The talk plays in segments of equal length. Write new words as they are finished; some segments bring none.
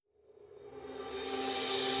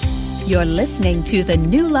You're listening to the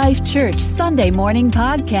New Life Church Sunday Morning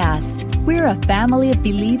Podcast. We're a family of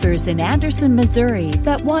believers in Anderson, Missouri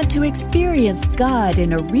that want to experience God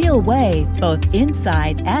in a real way, both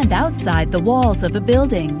inside and outside the walls of a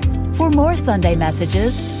building. For more Sunday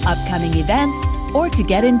messages, upcoming events, or to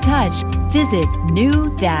get in touch, visit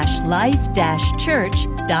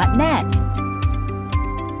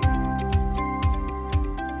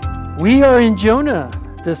new-life-church.net. We are in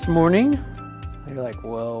Jonah this morning. You're like,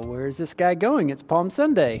 well, where's this guy going? It's Palm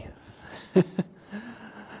Sunday.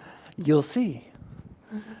 You'll see.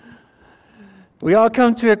 We all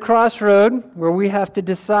come to a crossroad where we have to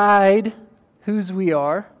decide whose we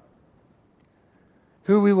are,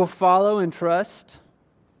 who we will follow and trust,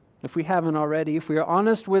 if we haven't already. If we are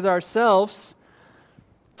honest with ourselves,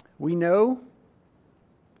 we know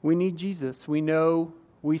we need Jesus. We know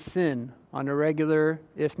we sin on a regular,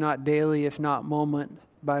 if not daily, if not moment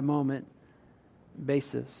by moment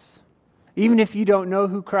basis. Even if you don't know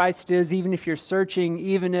who Christ is, even if you're searching,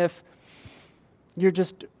 even if you're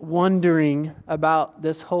just wondering about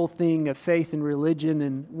this whole thing of faith and religion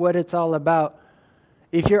and what it's all about,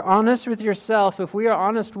 if you're honest with yourself, if we are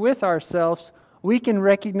honest with ourselves, we can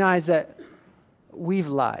recognize that we've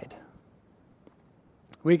lied.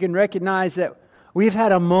 We can recognize that we've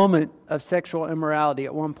had a moment of sexual immorality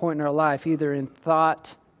at one point in our life, either in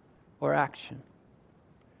thought or action.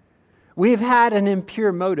 We've had an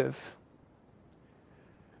impure motive.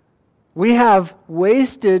 We have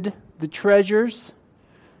wasted the treasures,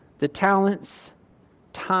 the talents,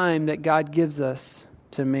 time that God gives us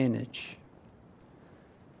to manage.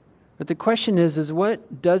 But the question is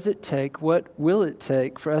what does it take, what will it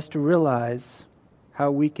take for us to realize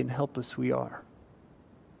how weak and helpless we are?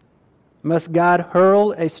 Must God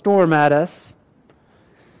hurl a storm at us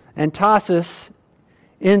and toss us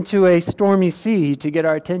into a stormy sea to get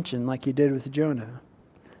our attention like He did with Jonah?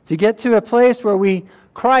 To get to a place where we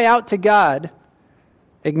cry out to God,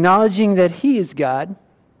 acknowledging that He is God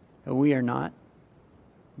and we are not.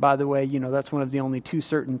 By the way, that's one of the only two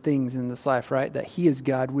certain things in this life, right? That He is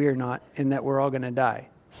God, we are not, and that we're all going to die.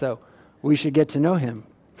 So we should get to know Him.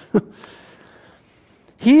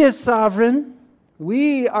 He is sovereign.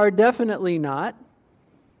 We are definitely not.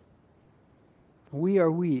 We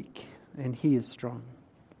are weak, and He is strong.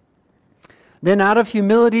 Then out of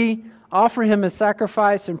humility, offer Him a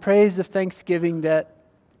sacrifice and praise of thanksgiving that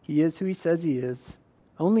He is who He says He is.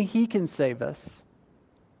 Only He can save us,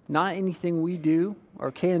 not anything we do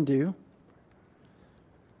or can do.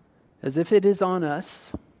 As if it is on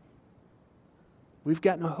us, we've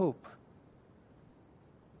got no hope.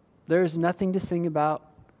 There is nothing to sing about.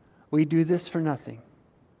 We do this for nothing.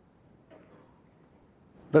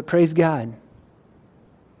 But praise God,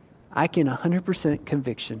 I can 100%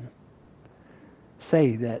 conviction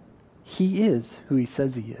say that He is who He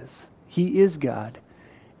says He is. He is God,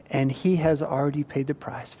 and He has already paid the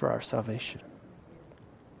price for our salvation.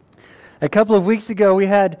 A couple of weeks ago, we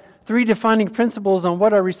had 3 defining principles on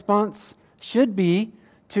what our response should be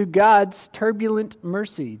to God's turbulent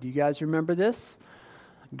mercy. Do you guys remember this?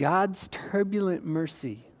 God's turbulent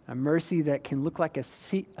mercy. A mercy that can look like a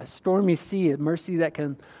stormy sea. A mercy that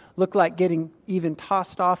can look like getting even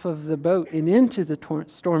tossed off of the boat and into the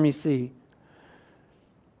stormy sea.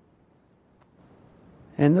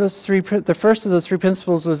 And the first of those 3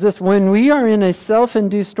 principles was this: when we are in a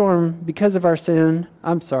self-induced storm because of our sin,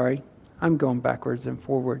 I'm going backwards and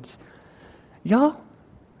forwards. Y'all,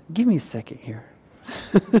 give me a second here.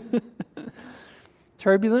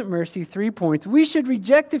 Turbulent mercy, 3 points. We should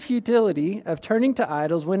reject the futility of turning to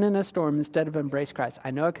idols when in a storm instead of embrace Christ.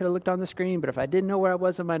 I know I could have looked on the screen, but if I didn't know where I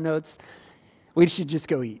was in my notes, we should just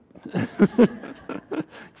go eat.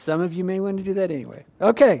 Some of you may want to do that anyway.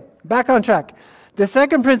 Okay, back on track. The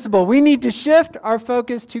second principle, we need to shift our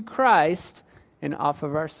focus to Christ and off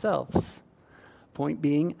of ourselves. Point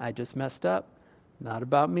being, I just messed up. Not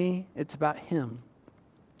about me, it's about Him.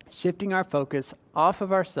 Shifting our focus off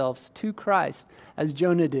of ourselves to Christ, as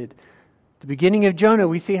Jonah did. The beginning of Jonah,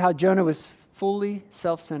 we see how Jonah was fully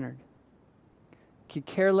self-centered. Could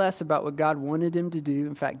care less about what God wanted him to do.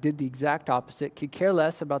 In fact, did the exact opposite. Could care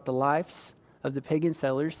less about the lives of the pagan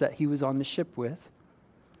settlers that he was on the ship with.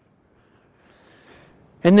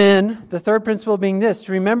 And then the third principle being this: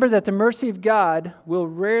 to remember that the mercy of God will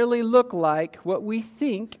rarely look like what we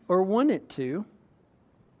think or want it to.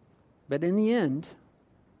 But in the end,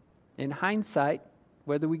 in hindsight,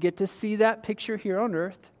 whether we get to see that picture here on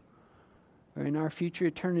earth or in our future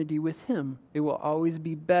eternity with Him, it will always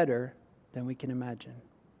be better than we can imagine.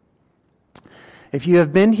 If you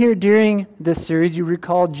have been here during this series, you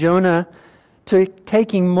recall Jonah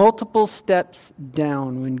taking multiple steps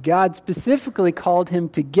down when God specifically called him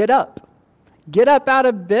to get up. Get up out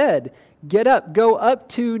of bed. Get up. Go up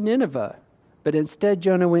to Nineveh. But instead,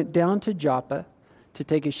 Jonah went down to Joppa to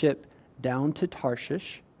take a ship down to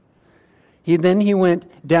Tarshish. He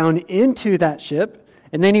went down into that ship,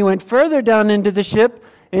 and then he went further down into the ship,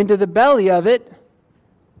 into the belly of it,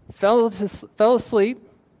 fell asleep.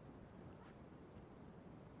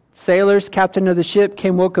 Sailors, captain of the ship,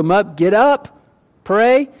 woke him up. Get up,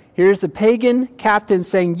 pray. Here's the pagan captain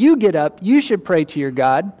saying, you get up, you should pray to your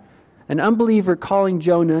God. An unbeliever calling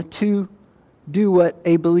Jonah to do what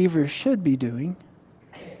a believer should be doing.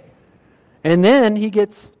 And then he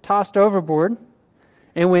gets tossed overboard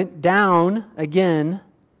and went down again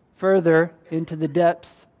further into the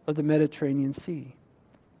depths of the Mediterranean Sea.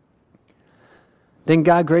 Then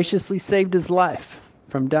God graciously saved his life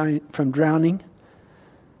from drowning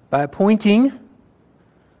by appointing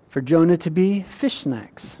for Jonah to be fish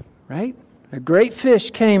snacks, right? A great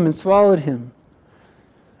fish came and swallowed him.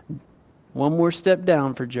 One more step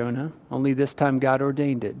down for Jonah, only this time God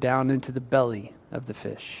ordained it, down into the belly of the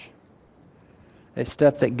fish. A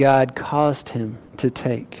step that God caused him to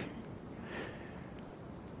take.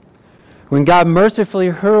 When God mercifully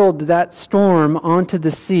hurled that storm onto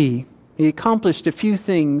the sea, he accomplished a few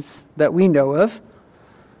things that we know of.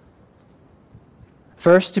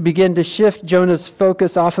 First, to begin to shift Jonah's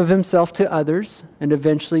focus off of himself to others and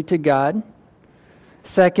eventually to God.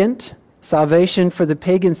 Second, salvation for the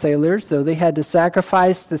pagan sailors, though they had to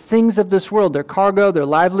sacrifice the things of this world, their cargo, their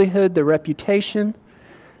livelihood, their reputation,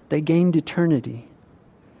 they gained eternity.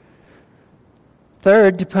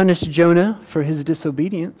 Third, to punish Jonah for his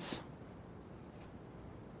disobedience.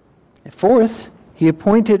 And fourth, he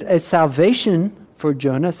appointed a salvation for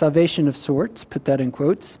Jonah, salvation of sorts, put that in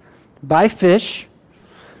quotes, by fish,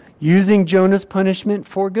 using Jonah's punishment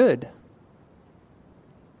for good.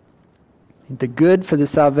 The good for the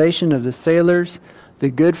salvation of the sailors, the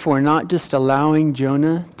good for not just allowing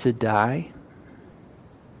Jonah to die.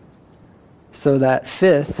 So that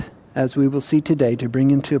fifth, as we will see today, to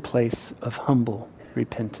bring him to a place of humble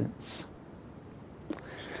repentance.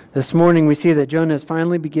 This morning we see that Jonah is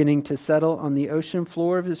finally beginning to settle on the ocean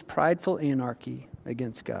floor of his prideful anarchy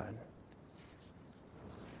against God.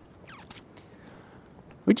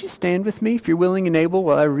 Would you stand with me if you're willing and able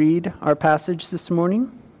while I read our passage this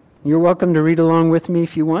morning? You're welcome to read along with me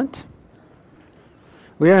if you want.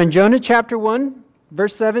 We are in Jonah chapter 1,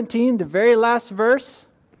 verse 17, the very last verse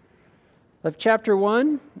of chapter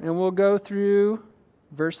 1, and we'll go through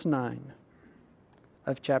verse 9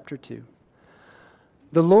 of chapter 2.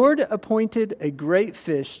 The Lord appointed a great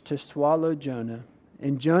fish to swallow Jonah,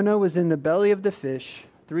 and Jonah was in the belly of the fish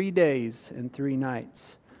 3 days and 3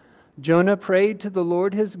 nights. Jonah prayed to the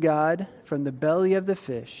Lord his God from the belly of the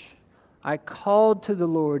fish. I called to the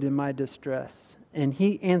Lord in my distress, and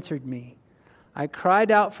he answered me. I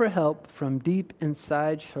cried out for help from deep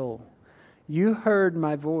inside Sheol. You heard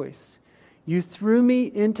my voice. You threw me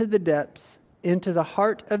into the depths, into the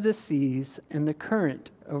heart of the seas, and the current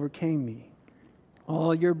overcame me.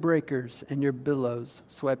 All your breakers and your billows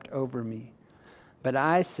swept over me. But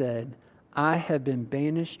I said, I have been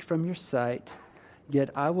banished from your sight, yet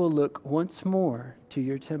I will look once more to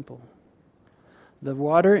your temple. The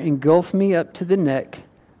water engulfed me up to the neck.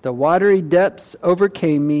 The watery depths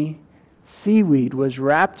overcame me. Seaweed was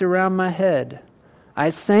wrapped around my head.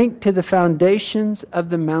 I sank to the foundations of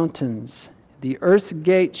the mountains. The earth's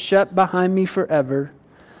gates shut behind me forever.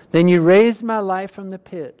 Then you raised my life from the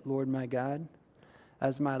pit, Lord my God.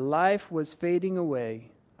 As my life was fading away,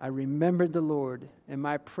 I remembered the Lord, and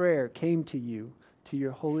my prayer came to you, to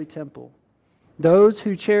your holy temple. Those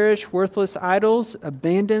who cherish worthless idols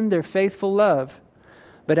abandon their faithful love.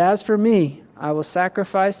 But as for me, I will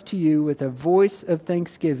sacrifice to you with a voice of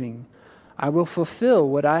thanksgiving. I will fulfill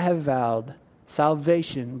what I have vowed.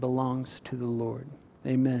 Salvation belongs to the Lord.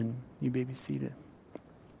 Amen. You may be seated.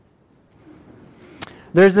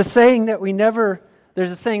 There's a saying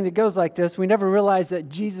that goes like this. We never realize that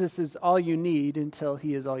Jesus is all you need until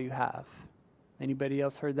he is all you have. Anybody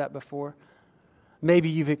else heard that before? Maybe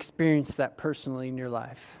you've experienced that personally in your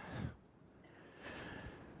life.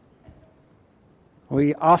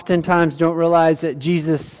 We oftentimes don't realize that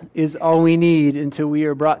Jesus is all we need until we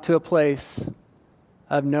are brought to a place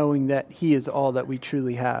of knowing that he is all that we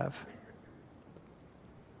truly have.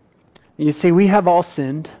 You see, we have all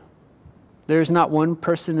sinned. There's not one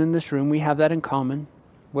person in this room. We have that in common.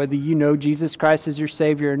 Whether you know Jesus Christ as your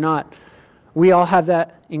Savior or not, we all have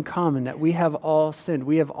that in common, that we have all sinned.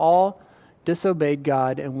 We have all disobeyed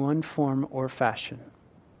God in one form or fashion.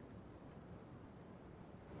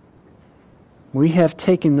 We have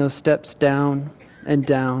taken those steps down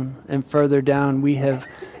and further down. We have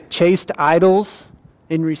chased idols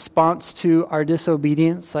in response to our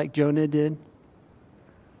disobedience, like Jonah did.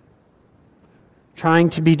 Trying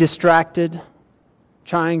to be distracted,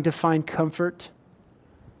 trying to find comfort.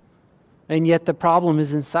 And yet the problem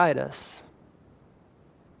is inside us.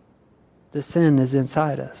 The sin is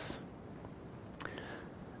inside us.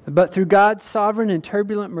 But through God's sovereign and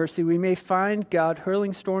turbulent mercy, we may find God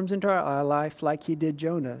hurling storms into our life like He did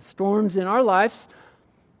Jonah. Storms in our lives,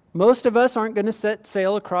 most of us aren't going to set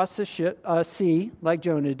sail across the sea like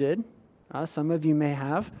Jonah did. Some of you may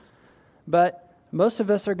have. But most of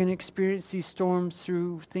us are going to experience these storms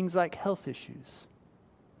through things like health issues,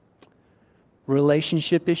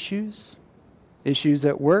 relationship issues, issues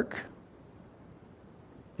at work,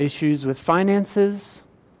 issues with finances,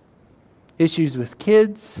 issues with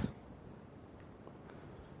kids,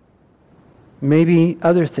 maybe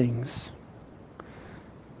other things.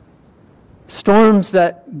 Storms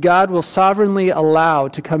that God will sovereignly allow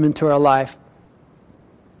to come into our life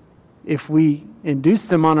if we induce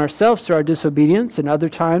them on ourselves through our disobedience, and other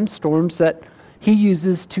times storms that He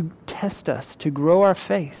uses to test us, to grow our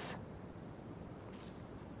faith.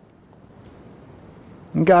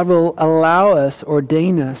 And God will allow us,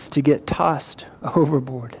 ordain us to get tossed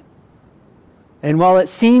overboard. And while it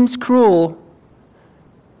seems cruel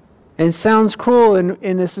and sounds cruel,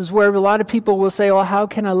 and this is where a lot of people will say, well, how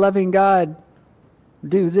can a loving God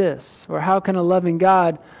do this? Or how can a loving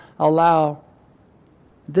God allow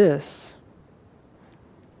this?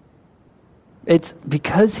 It's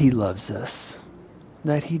because He loves us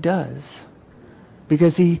that He does.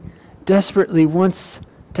 Because He desperately wants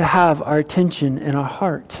to have our attention and our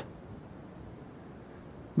heart.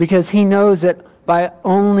 Because He knows that by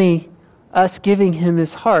only us giving Him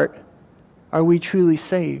His heart, are we truly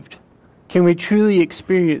saved? Can we truly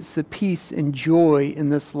experience the peace and joy in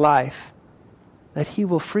this life that He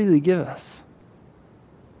will freely give us?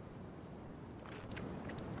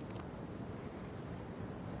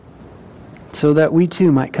 So that we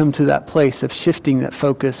too might come to that place of shifting that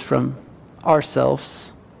focus from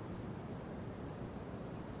ourselves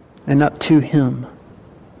and up to Him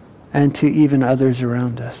and to even others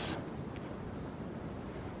around us.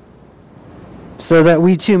 So that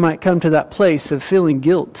we too might come to that place of feeling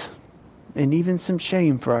guilt and even some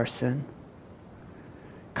shame for our sin,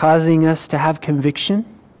 causing us to have conviction,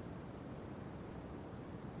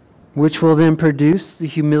 which will then produce the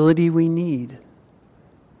humility we need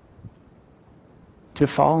to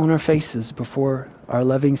fall on our faces before our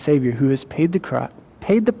loving Savior, who has paid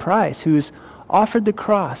the price, who has offered the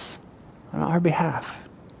cross on our behalf.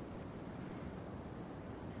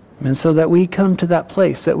 And so that we come to that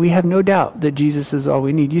place that we have no doubt that Jesus is all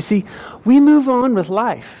we need. You see, we move on with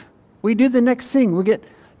life. We do the next thing. We get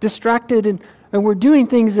distracted and we're doing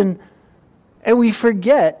things and we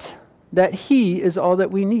forget that He is all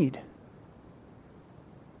that we need.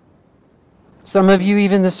 Some of you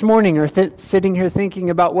even this morning are sitting here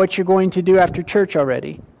thinking about what you're going to do after church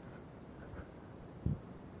already.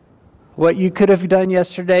 What you could have done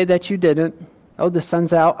yesterday that you didn't. Oh, the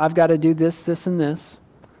sun's out. I've got to do this, this, and this.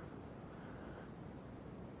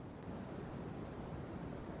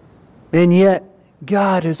 And yet,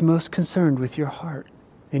 God is most concerned with your heart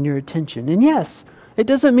and your attention. And yes, it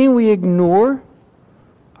doesn't mean we ignore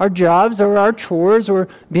our jobs or our chores or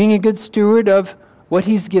being a good steward of what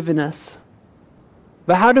He's given us.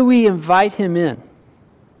 But how do we invite Him in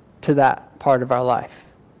to that part of our life?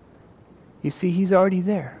 You see, He's already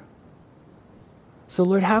there. So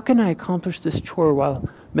Lord, how can I accomplish this chore while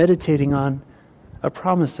meditating on a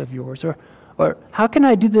promise of yours? Or how can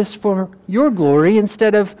I do this for your glory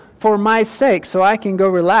instead of for my sake, so I can go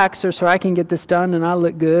relax, or so I can get this done and I'll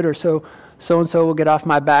look good, or so-and-so will get off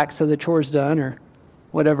my back so the chore's done, or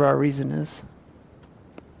whatever our reason is.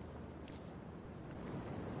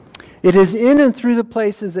 It is in and through the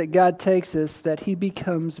places that God takes us that He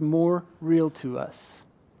becomes more real to us.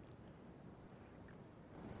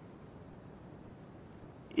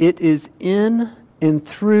 It is in and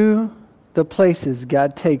through the places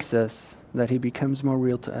God takes us that He becomes more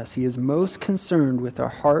real to us. He is most concerned with our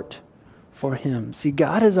heart for Him. See,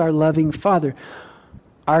 God is our loving Father.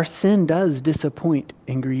 Our sin does disappoint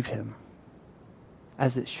and grieve Him,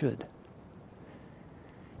 as it should.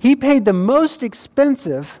 He paid the most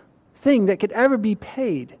expensive thing that could ever be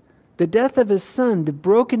paid, the death of His Son, the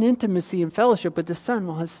broken intimacy and fellowship with the Son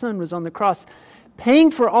while His Son was on the cross,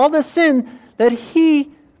 paying for all the sin that He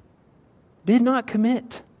did not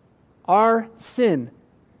commit. Our sin.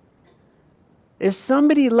 If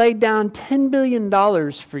somebody laid down $10 billion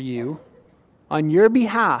for you on your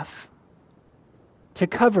behalf, to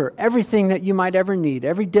cover everything that you might ever need,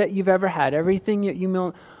 every debt you've ever had, everything that you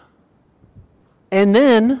know. And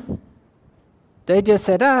then they just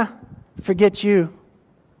said, forget you.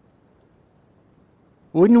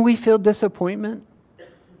 Wouldn't we feel disappointment?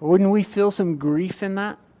 Wouldn't we feel some grief in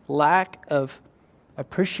that? Lack of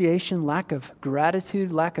appreciation, lack of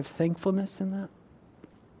gratitude, lack of thankfulness in that?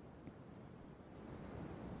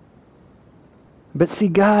 But see,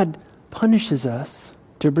 God punishes us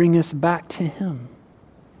to bring us back to Him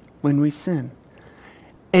when we sin.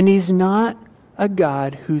 And He's not a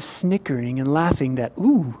God who's snickering and laughing that,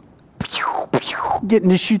 getting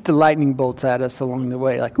to shoot the lightning bolts at us along the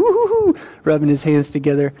way, like, rubbing His hands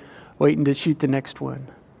together, waiting to shoot the next one.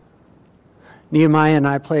 Nehemiah and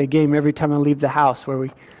I play a game every time I leave the house where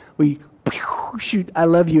we shoot I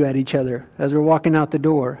love you at each other as we're walking out the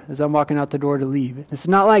door, as I'm walking out the door to leave. It's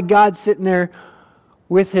not like God's sitting there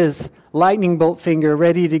with His lightning bolt finger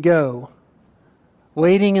ready to go,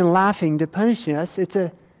 waiting and laughing to punish us. It's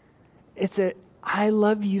a I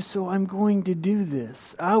love you, so I'm going to do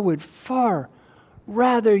this. I would far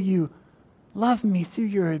rather you love me through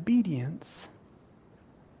your obedience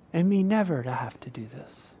and me never to have to do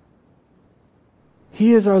this.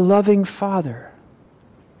 He is our loving Father.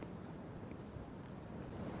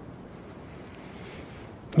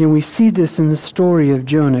 And we see this in the story of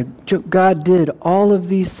Jonah. God did all of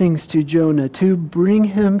these things to Jonah to bring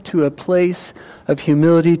him to a place of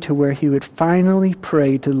humility to where he would finally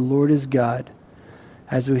pray to the Lord his God,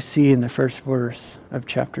 as we see in the first verse of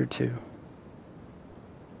chapter 2.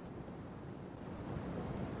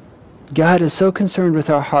 God is so concerned with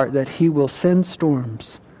our heart that He will send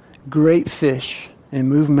storms, great fish, and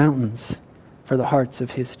move mountains for the hearts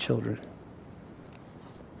of His children.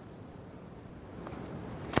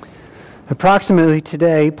 Approximately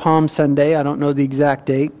today, Palm Sunday, I don't know the exact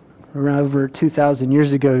date, around over 2,000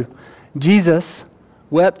 years ago, Jesus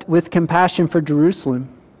wept with compassion for Jerusalem,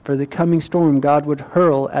 for the coming storm God would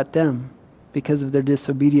hurl at them because of their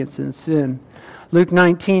disobedience and sin. Luke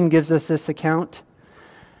 19 gives us this account.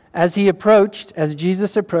 As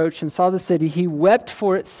Jesus approached and saw the city, He wept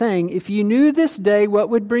for it, saying, "If you knew this day what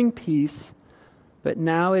would bring peace, but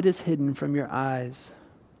now it is hidden from your eyes.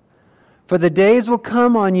 For the days will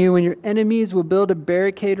come on you when your enemies will build a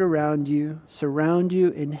barricade around you, surround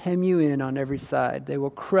you, and hem you in on every side. They will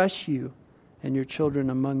crush you and your children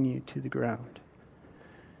among you to the ground.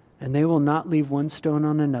 And they will not leave one stone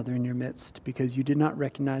on another in your midst, because you did not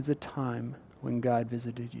recognize the time when God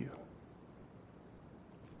visited you."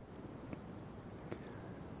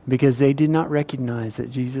 Because they did not recognize that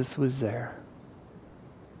Jesus was there,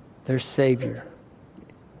 their Savior,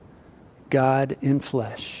 God in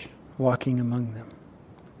flesh, walking among them.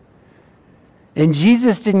 And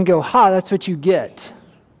Jesus didn't go, that's what you get.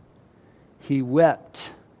 He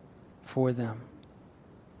wept for them.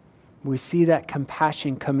 We see that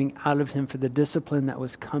compassion coming out of Him for the discipline that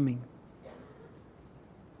was coming.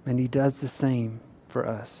 And He does the same for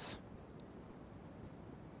us.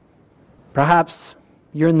 Perhaps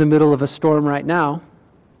you're in the middle of a storm right now.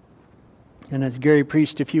 And as Gary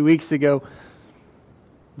preached a few weeks ago,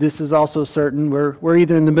 this is also certain. We're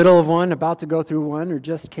either in the middle of one, about to go through one, or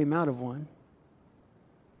just came out of one.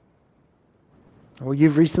 Or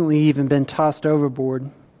you've recently even been tossed overboard.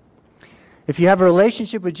 If you have a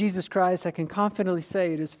relationship with Jesus Christ, I can confidently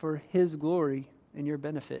say it is for His glory and your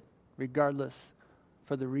benefit, regardless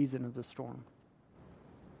for the reason of the storm.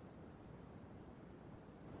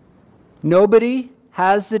 Nobody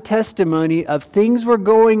has the testimony of things were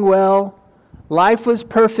going well, life was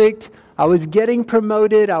perfect, I was getting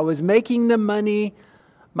promoted, I was making the money,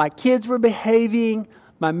 my kids were behaving,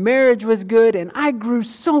 my marriage was good, and I grew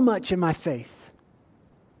so much in my faith.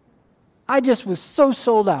 I just was so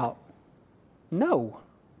sold out. No,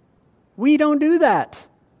 we don't do that.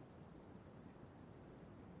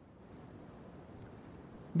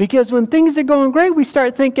 Because when things are going great, we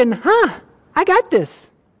start thinking, I got this.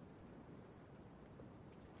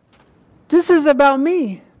 This is about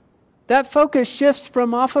me. That focus shifts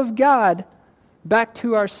from off of God back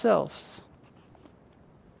to ourselves.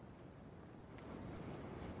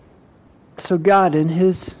 So God, in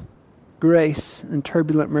His grace and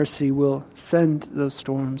turbulent mercy, will send those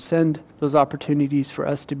storms, send those opportunities for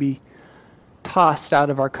us to be tossed out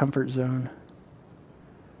of our comfort zone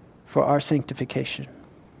for our sanctification,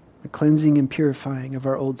 the cleansing and purifying of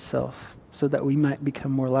our old self, so that we might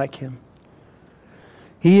become more like Him.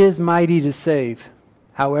 He is mighty to save,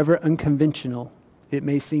 however unconventional it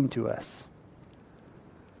may seem to us.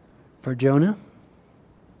 For Jonah,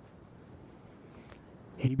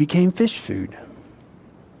 he became fish food.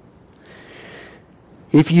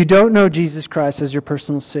 If you don't know Jesus Christ as your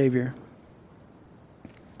personal Savior,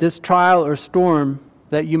 this trial or storm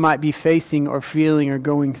that you might be facing or feeling or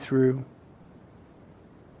going through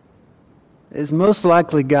is most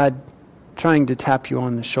likely God trying to tap you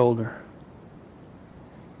on the shoulder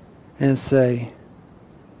and say,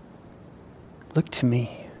 look to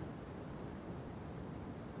me.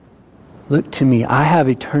 Look to me. I have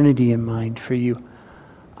eternity in mind for you.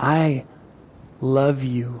 I love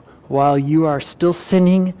you. While you are still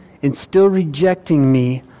sinning and still rejecting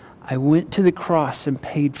me, I went to the cross and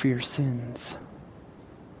paid for your sins.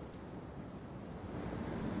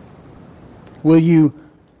 Will you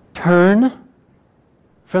turn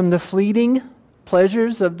from the fleeting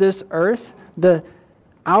pleasures of this earth, the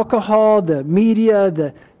alcohol, the media,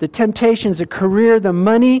 the temptations, the career, the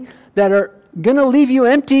money that are going to leave you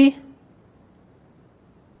empty?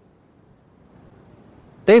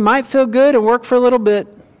 They might feel good and work for a little bit,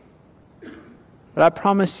 but I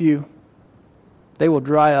promise you, they will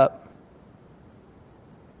dry up.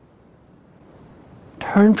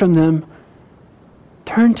 Turn from them.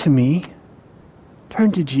 Turn to me.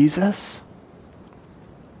 Turn to Jesus.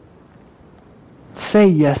 Say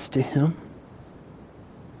yes to Him.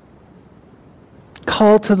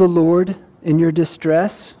 Call to the Lord in your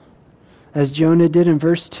distress, as Jonah did in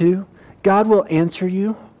verse 2. God will answer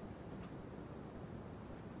you.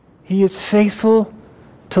 He is faithful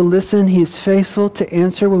to listen. He is faithful to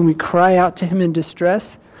answer when we cry out to Him in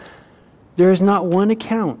distress. There is not one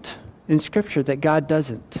account in Scripture that God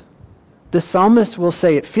doesn't. The psalmist will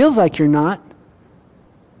say, it feels like you're not.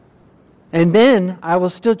 And then I will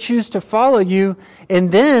still choose to follow you. And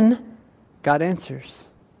then God answers.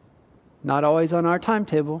 Not always on our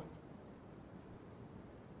timetable.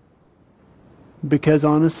 Because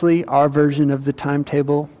honestly, our version of the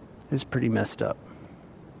timetable is pretty messed up.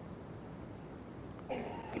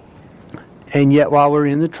 And yet while we're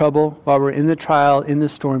in the trouble, while we're in the trial, in the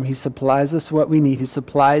storm, He supplies us what we need. He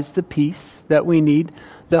supplies the peace that we need,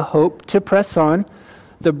 the hope to press on,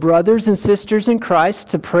 the brothers and sisters in Christ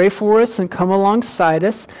to pray for us and come alongside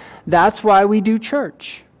us. That's why we do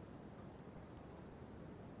church.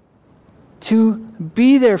 To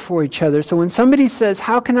be there for each other. So when somebody says,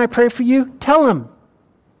 how can I pray for you? Tell them.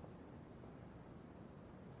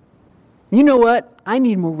 You know what? I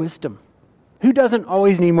need more wisdom. Who doesn't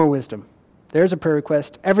always need more wisdom? There's a prayer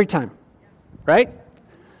request every time. Right?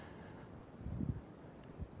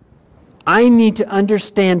 I need to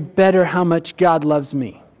understand better how much God loves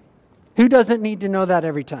me. Who doesn't need to know that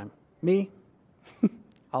every time? Me?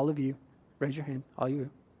 All of you. Raise your hand. All you.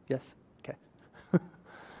 Yes? Okay.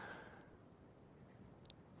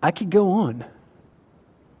 I could go on.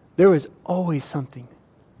 There is always something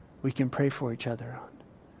we can pray for each other on.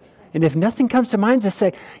 And if nothing comes to mind, just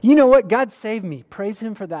say, you know what? God saved me. Praise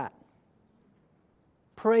Him for that.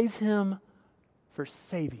 Praise Him for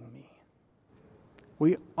saving me.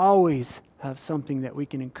 We always have something that we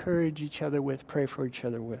can encourage each other with, pray for each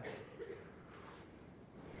other with.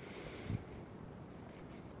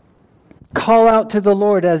 Call out to the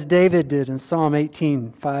Lord as David did in Psalm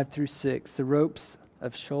 18, 5-6. The ropes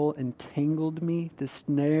of Sheol entangled me. The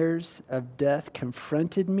snares of death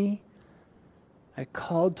confronted me. I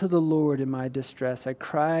called to the Lord in my distress. I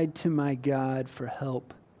cried to my God for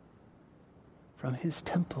help. From His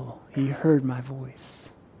temple, He heard my voice.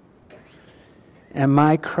 And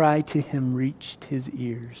my cry to Him reached His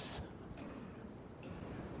ears.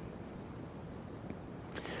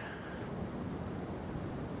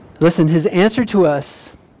 Listen, His answer to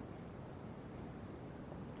us,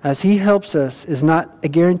 as He helps us, is not a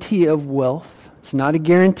guarantee of wealth. It's not a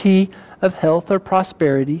guarantee of health or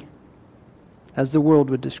prosperity, as the world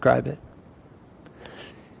would describe it.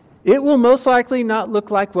 It will most likely not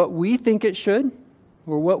look like what we think it should,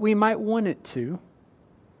 or what we might want it to.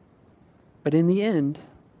 But in the end,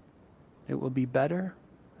 it will be better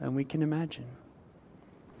than we can imagine.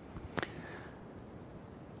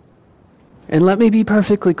 And let me be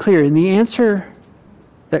perfectly clear. In the answer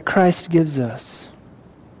that Christ gives us,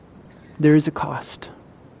 there is a cost.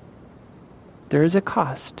 There is a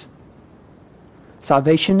cost.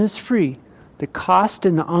 Salvation is free. The cost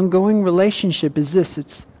in the ongoing relationship is this.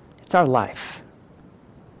 It's our life.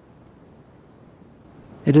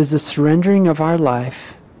 It is the surrendering of our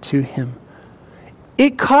life to Him.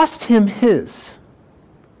 It cost Him His.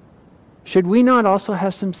 Should we not also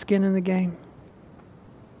have some skin in the game?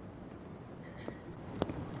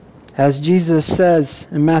 As Jesus says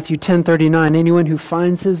in Matthew 10:39, anyone who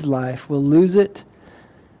finds his life will lose it,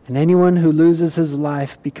 and anyone who loses his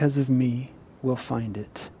life because of me will find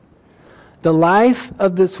it. The life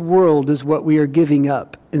of this world is what we are giving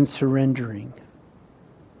up and surrendering.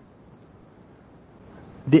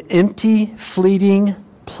 The empty, fleeting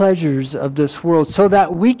pleasures of this world so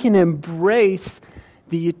that we can embrace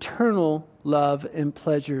the eternal love and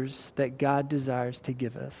pleasures that God desires to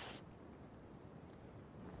give us.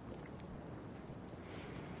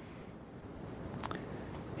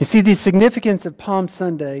 You see, the significance of Palm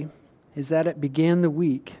Sunday is that it began the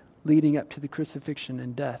week leading up to the crucifixion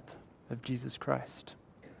and death of Jesus Christ,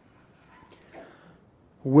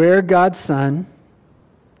 where God's Son,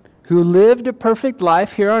 who lived a perfect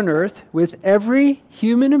life here on earth with every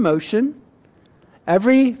human emotion,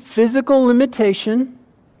 every physical limitation,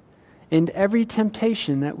 and every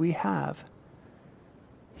temptation that we have,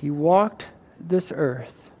 he walked this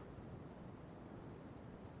earth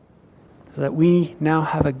so that we now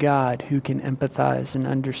have a God who can empathize and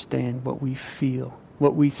understand what we feel,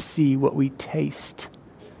 what we see, what we taste.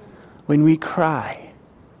 When we cry,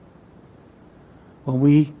 when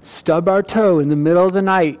we stub our toe in the middle of the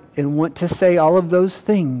night and want to say all of those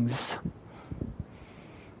things.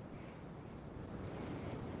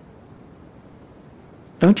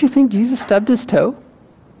 Don't you think Jesus stubbed his toe?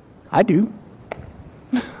 I do.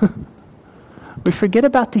 We forget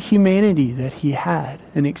about the humanity that he had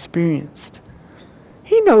and experienced.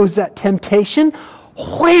 He knows that temptation.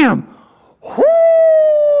 Wham!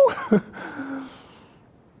 Whoo!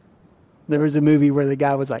 There was a movie where the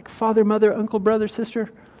guy was like, father, mother, uncle, brother, sister.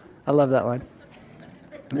 I love that line.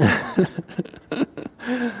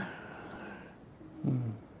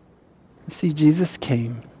 See, Jesus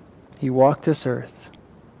came. He walked this earth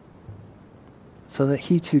so that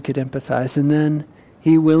he too could empathize. And then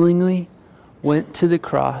he willingly went to the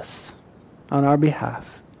cross on our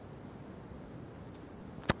behalf.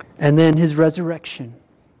 And then his resurrection,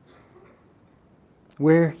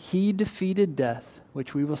 where he defeated death,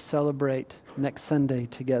 which we will celebrate next Sunday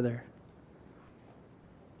together,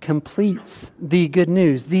 completes the good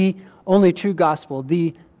news, the only true gospel,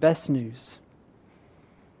 the best news.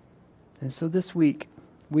 And so this week,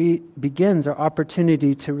 begins our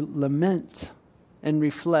opportunity to lament and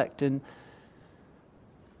reflect. And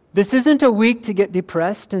this isn't a week to get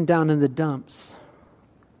depressed and down in the dumps,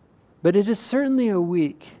 but it is certainly a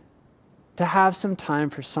week to have some time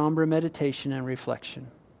for somber meditation and reflection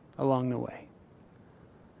along the way.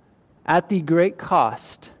 At the great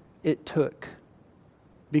cost it took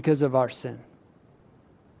because of our sin.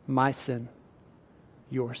 My sin,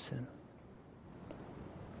 your sin.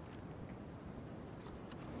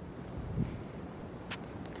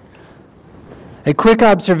 A quick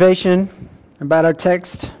observation about our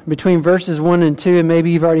text between verses 1 and 2, and maybe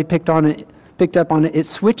you've already picked up on it. It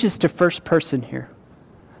switches to first person here.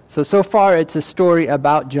 So far it's a story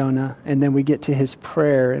about Jonah, and then we get to his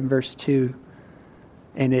prayer in verse 2,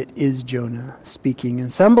 and it is Jonah speaking.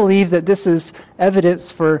 And some believe that this is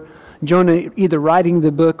evidence for Jonah either writing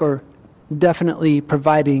the book or definitely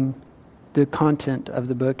providing the content of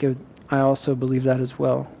the book. I also believe that as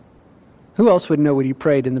well. Who else would know what he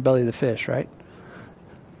prayed in the belly of the fish, right?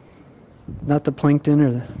 Not the plankton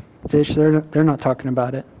or the fish. They're not talking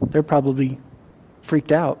about it. They're probably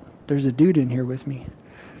freaked out. There's a dude in here with me.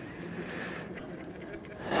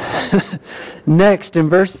 Next, in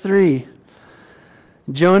verse 3,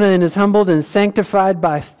 Jonah, in his humbled and sanctified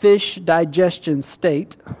by fish digestion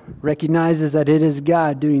state, recognizes that it is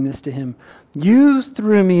God doing this to him. You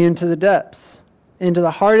threw me into the depths, into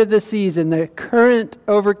the heart of the seas, and the current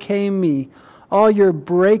overcame me. All your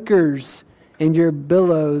breakers and your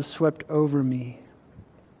billows swept over me.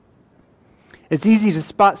 It's easy to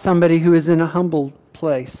spot somebody who is in a humble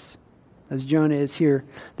place, as Jonah is here.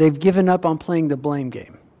 They've given up on playing the blame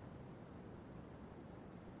game.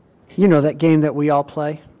 You know that game that we all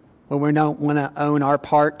play when we don't want to own our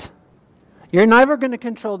part. You're never going to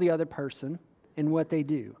control the other person in what they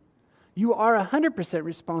do. You are 100%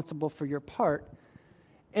 responsible for your part.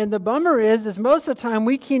 And the bummer is most of the time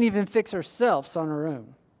we can't even fix ourselves on our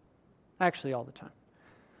own. Actually, all the time.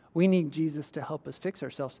 We need Jesus to help us fix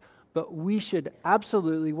ourselves. But we should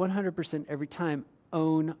absolutely 100% every time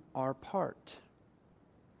own our part.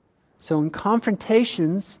 So in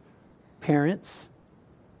confrontations, parents,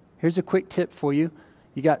 here's a quick tip for you.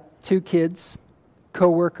 You got 2 kids,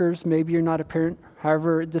 co-workers, maybe you're not a parent,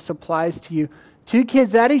 however this applies to you. 2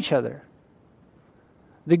 kids at each other.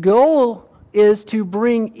 The goal is to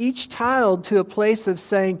bring each child to a place of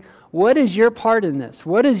saying, what is your part in this?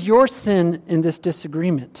 What is your sin in this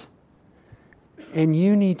disagreement? And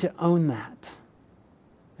you need to own that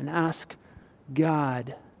and ask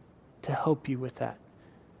God to help you with that,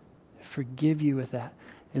 forgive you with that.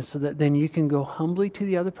 And so that then you can go humbly to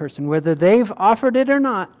the other person, whether they've offered it or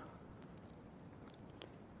not,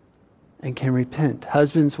 and can repent.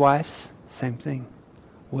 Husbands, wives, same thing.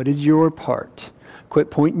 What is your part? Quit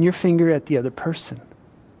pointing your finger at the other person.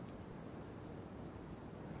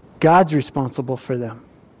 God's responsible for them.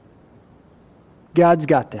 God's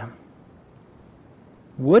got them.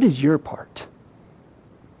 What is your part?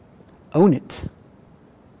 Own it.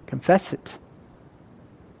 Confess it.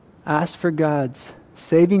 Ask for God's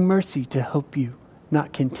saving mercy to help you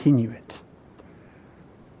not continue it.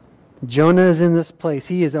 Jonah is in this place.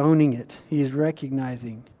 He is owning it. He is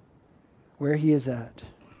recognizing where he is at.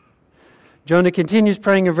 Jonah continues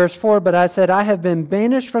praying in verse 4, "But I said, I have been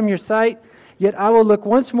banished from your sight, yet I will look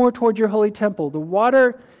once more toward your holy temple. The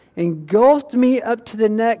water engulfed me up to the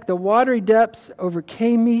neck. The watery depths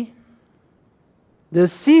overcame me. The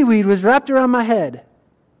seaweed was wrapped around my head.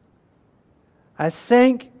 I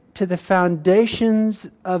sank to the foundations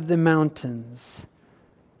of the mountains.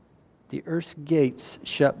 The earth's gates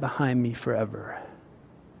shut behind me forever."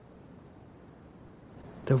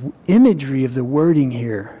 The imagery of the wording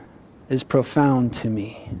here is profound to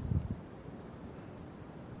me.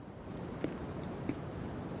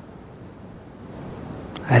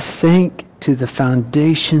 I sank to the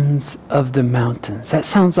foundations of the mountains. That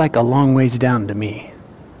sounds like a long ways down to me.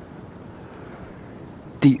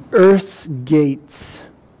 The earth's gates,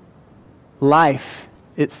 life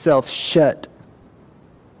itself shut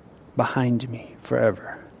behind me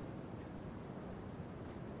forever.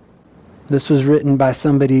 This was written by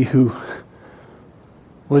somebody who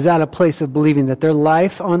was at a place of believing that their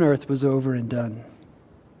life on earth was over and done.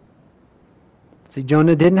 See,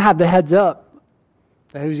 Jonah didn't have the heads up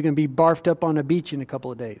that he was going to be barfed up on a beach in a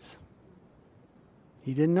couple of days.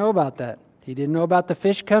 He didn't know about that. He didn't know about the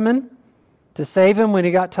fish coming to save him when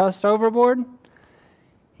he got tossed overboard.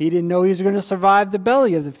 He didn't know he was going to survive the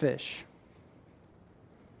belly of the fish.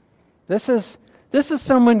 This is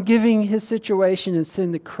someone giving his situation and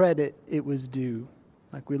sin the credit it was due,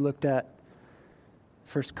 like we looked at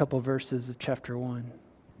first couple verses of chapter 1.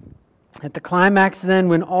 At the climax then,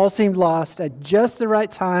 when all seemed lost, at just the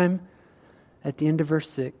right time, at the end of verse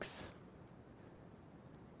 6,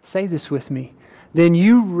 say this with me. "Then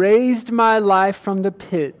you raised my life from the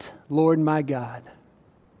pit, Lord my God."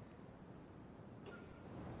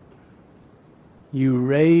 You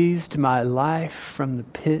raised my life from the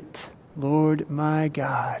pit, Lord my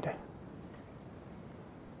God.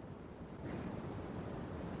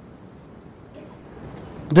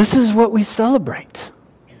 This is what we celebrate.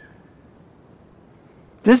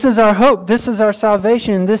 This is our hope. This is our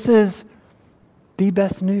salvation. This is the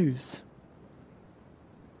best news.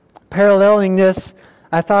 Paralleling this,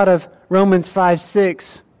 I thought of Romans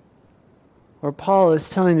 5:6, where Paul is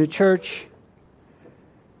telling the church,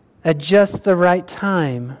 at just the right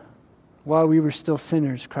time, while we were still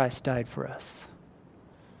sinners, Christ died for us.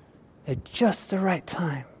 At just the right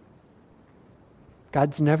time.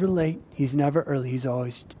 God's never late. He's never early. He's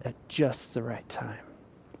always at just the right time.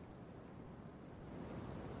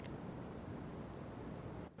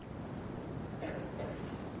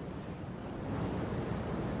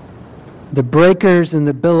 The breakers and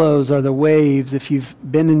the billows are the waves. If you've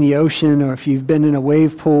been in the ocean or if you've been in a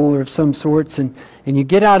wave pool or of some sorts and you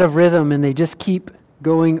get out of rhythm and they just keep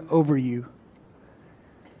going over you.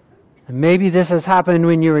 And maybe this has happened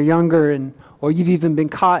when you were younger or you've even been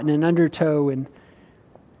caught in an undertow and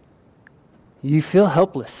you feel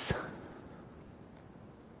helpless.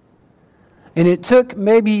 And it took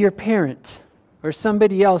maybe your parent or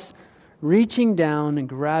somebody else reaching down and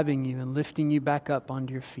grabbing you and lifting you back up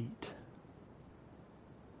onto your feet.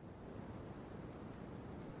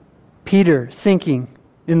 Peter sinking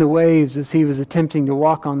in the waves as he was attempting to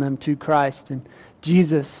walk on them to Christ, and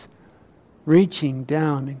Jesus reaching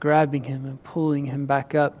down and grabbing him and pulling him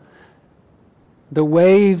back up. The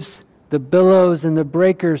waves, the billows, and the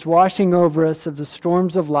breakers washing over us of the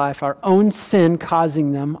storms of life, our own sin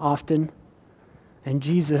causing them often, and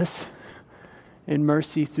Jesus, in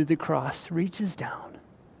mercy through the cross, reaches down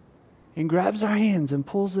and grabs our hands and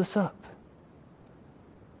pulls us up.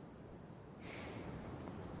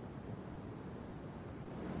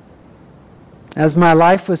 As my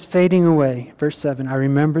life was fading away, verse 7, I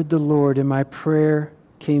remembered the Lord, and my prayer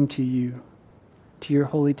came to you, to your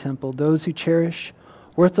holy temple. Those who cherish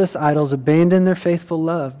worthless idols abandon their faithful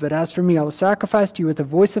love. But as for me, I will sacrifice to you with a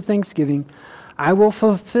voice of thanksgiving. I will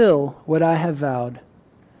fulfill what I have vowed.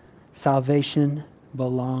 Salvation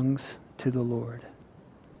belongs to the Lord.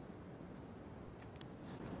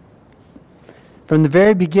 From the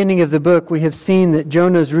very beginning of the book, we have seen that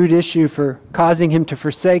Jonah's root issue for causing him to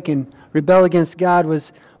forsake and rebel against God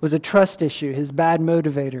was a trust issue, his bad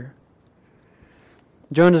motivator.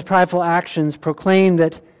 Jonah's prideful actions proclaim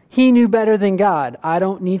that he knew better than God. I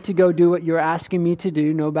don't need to go do what you're asking me to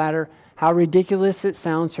do, no matter how ridiculous it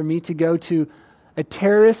sounds for me to go to a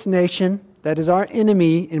terrorist nation that is our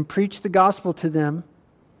enemy and preach the gospel to them.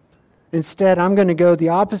 Instead, I'm going to go the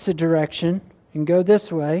opposite direction and go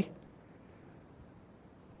this way.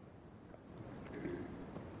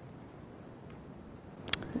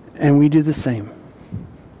 And we do the same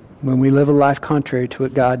when we live a life contrary to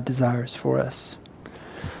what God desires for us.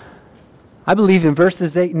 I believe in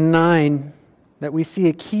verses 8 and 9 that we see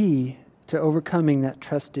a key to overcoming that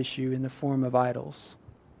trust issue in the form of idols.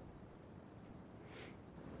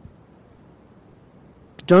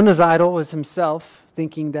 Jonah's idol was himself,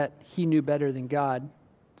 thinking that he knew better than God,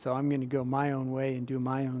 so I'm going to go my own way and do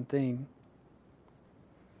my own thing.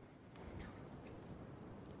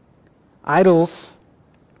 Idols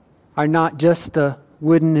are not just the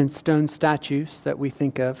wooden and stone statues that we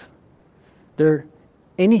think of. They're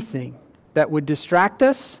anything that would distract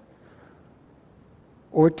us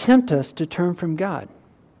or tempt us to turn from God.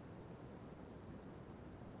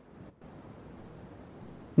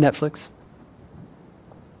 Netflix,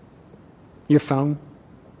 your phone,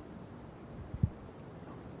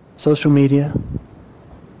 social media,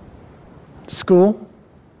 school,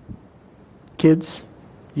 kids,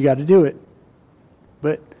 you got to do it.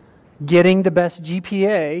 But getting the best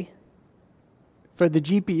GPA for the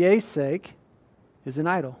GPA's sake is an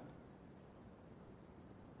idol,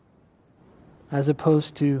 as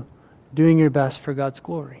opposed to doing your best for God's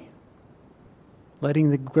glory, letting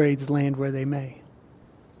the grades land where they may.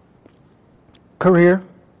 Career,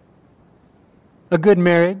 a good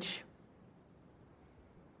marriage,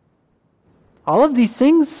 all of these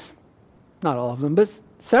things, not all of them, but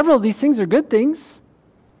several of these things are good things.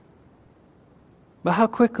 But how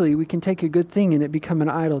quickly we can take a good thing and it become an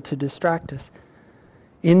idol to distract us.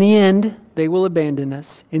 In the end, they will abandon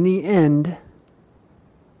us. In the end,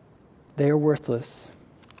 they are worthless.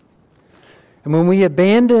 And when we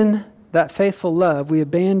abandon that faithful love, we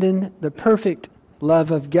abandon the perfect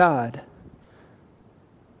love of God.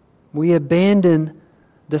 We abandon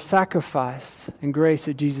the sacrifice and grace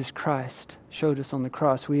that Jesus Christ showed us on the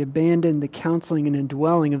cross. We abandon the counseling and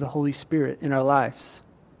indwelling of the Holy Spirit in our lives.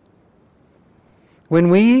 When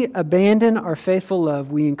we abandon our faithful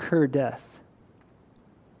love, we incur death.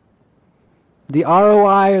 The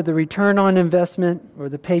ROI, or the return on investment, or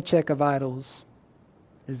the paycheck of idols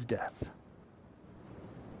is death.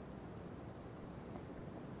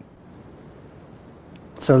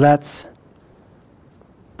 So that's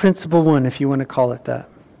principle one, if you want to call it that.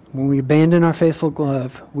 When we abandon our faithful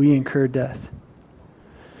love, we incur death.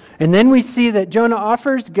 And then we see that Jonah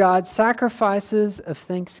offers God sacrifices of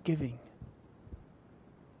thanksgiving.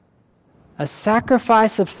 A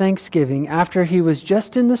sacrifice of thanksgiving after he was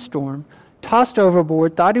just in the storm, tossed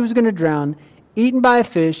overboard, thought he was going to drown, eaten by a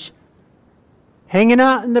fish, hanging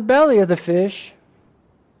out in the belly of the fish,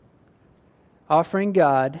 offering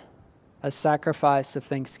God a sacrifice of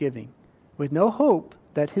thanksgiving with no hope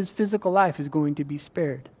that his physical life is going to be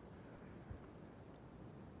spared.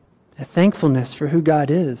 A thankfulness for who God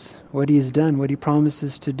is, what he has done, what he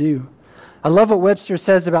promises to do. I love what Webster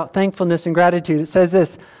says about thankfulness and gratitude. It says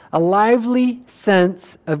this: a lively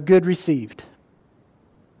sense of good received.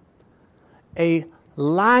 A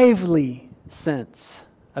lively sense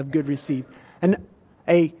of good received. And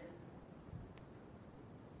a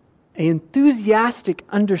enthusiastic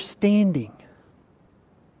understanding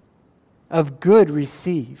of good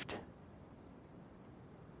received.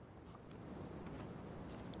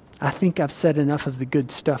 I think I've said enough of the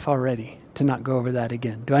good stuff already to not go over that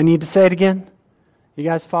again. Do I need to say it again? You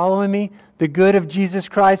guys following me? The good of Jesus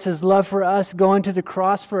Christ, his love for us, going to the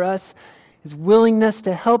cross for us, his willingness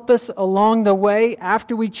to help us along the way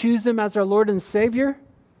after we choose him as our Lord and Savior.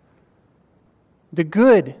 The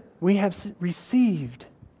good we have received.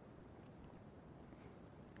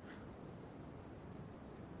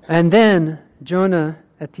 And then Jonah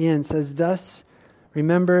at the end says, thus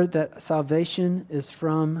remember that salvation is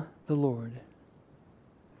from the Lord.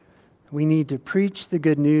 We need to preach the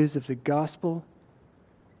good news of the gospel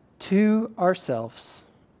to ourselves.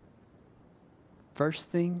 First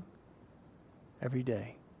thing, every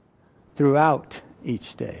day. Throughout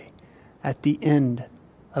each day. At the end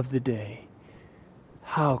of the day.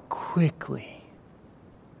 How quickly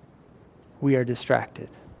we are distracted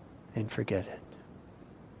and forget it.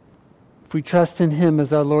 If we trust in him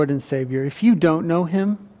as our Lord and Savior, if you don't know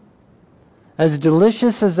him, as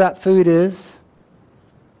delicious as that food is,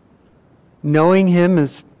 knowing him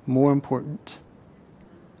is more important.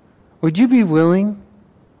 Would you be willing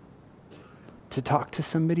to talk to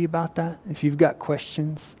somebody about that? If you've got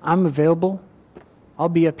questions, I'm available. I'll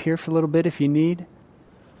be up here for a little bit if you need.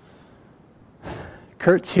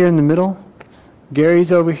 Kurt's here in the middle.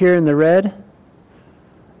 Gary's over here in the red.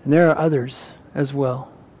 And there are others as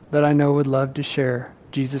well that I know would love to share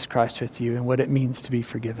Jesus Christ with you and what it means to be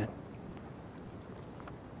forgiven.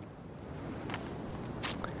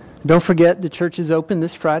 Don't forget the church is open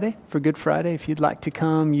this Friday for Good Friday. If you'd like to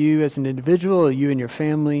come, you as an individual or you and your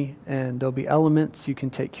family, and there'll be elements. You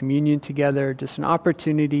can take communion together, just an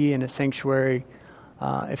opportunity in a sanctuary,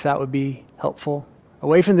 if that would be helpful.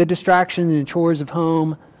 Away from the distractions and chores of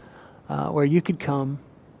home, where you could come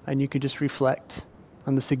and you could just reflect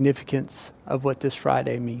on the significance of what this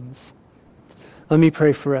Friday means. Let me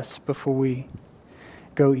pray for us before we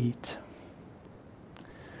go eat.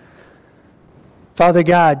 Father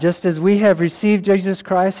God, just as we have received Jesus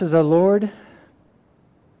Christ as our Lord,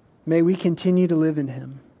 may we continue to live in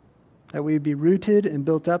Him, that we would be rooted and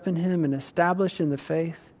built up in Him and established in the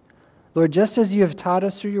faith. Lord, just as you have taught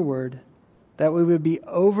us through your word, that we would be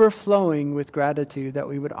overflowing with gratitude, that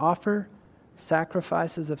we would offer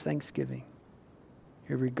sacrifices of thanksgiving,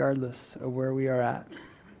 regardless of where we are at.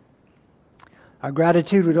 Our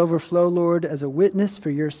gratitude would overflow, Lord, as a witness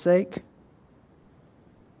for your sake.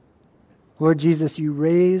 Lord Jesus, you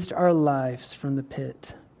raised our lives from the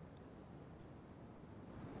pit.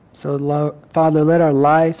 So, Father, let our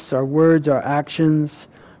lives, our words, our actions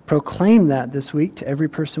proclaim that this week to every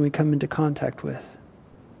person we come into contact with.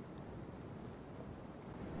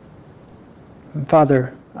 And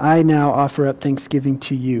Father, I now offer up thanksgiving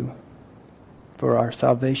to you for our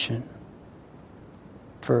salvation,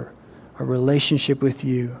 for our relationship with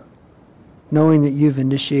you, knowing that you've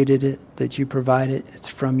initiated it, that you provide it, it's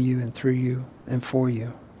from you and through you and for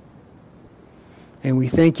you. And we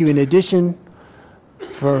thank you in addition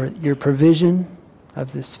for your provision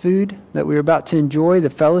of this food that we're about to enjoy, the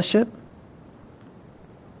fellowship.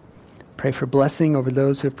 Pray for blessing over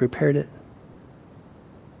those who have prepared it.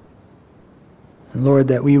 And Lord,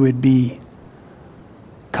 that we would be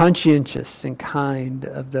conscientious and kind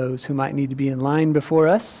of those who might need to be in line before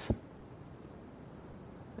us,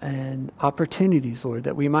 and opportunities, Lord,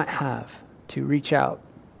 that we might have to reach out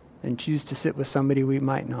and choose to sit with somebody we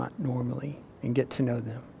might not normally and get to know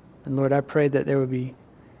them. And Lord, I pray that there would be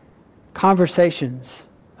conversations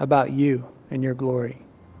about you and your glory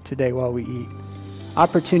today while we eat.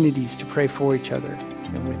 Opportunities to pray for each other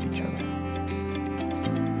and with each other.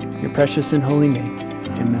 In your precious and holy name,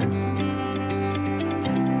 amen.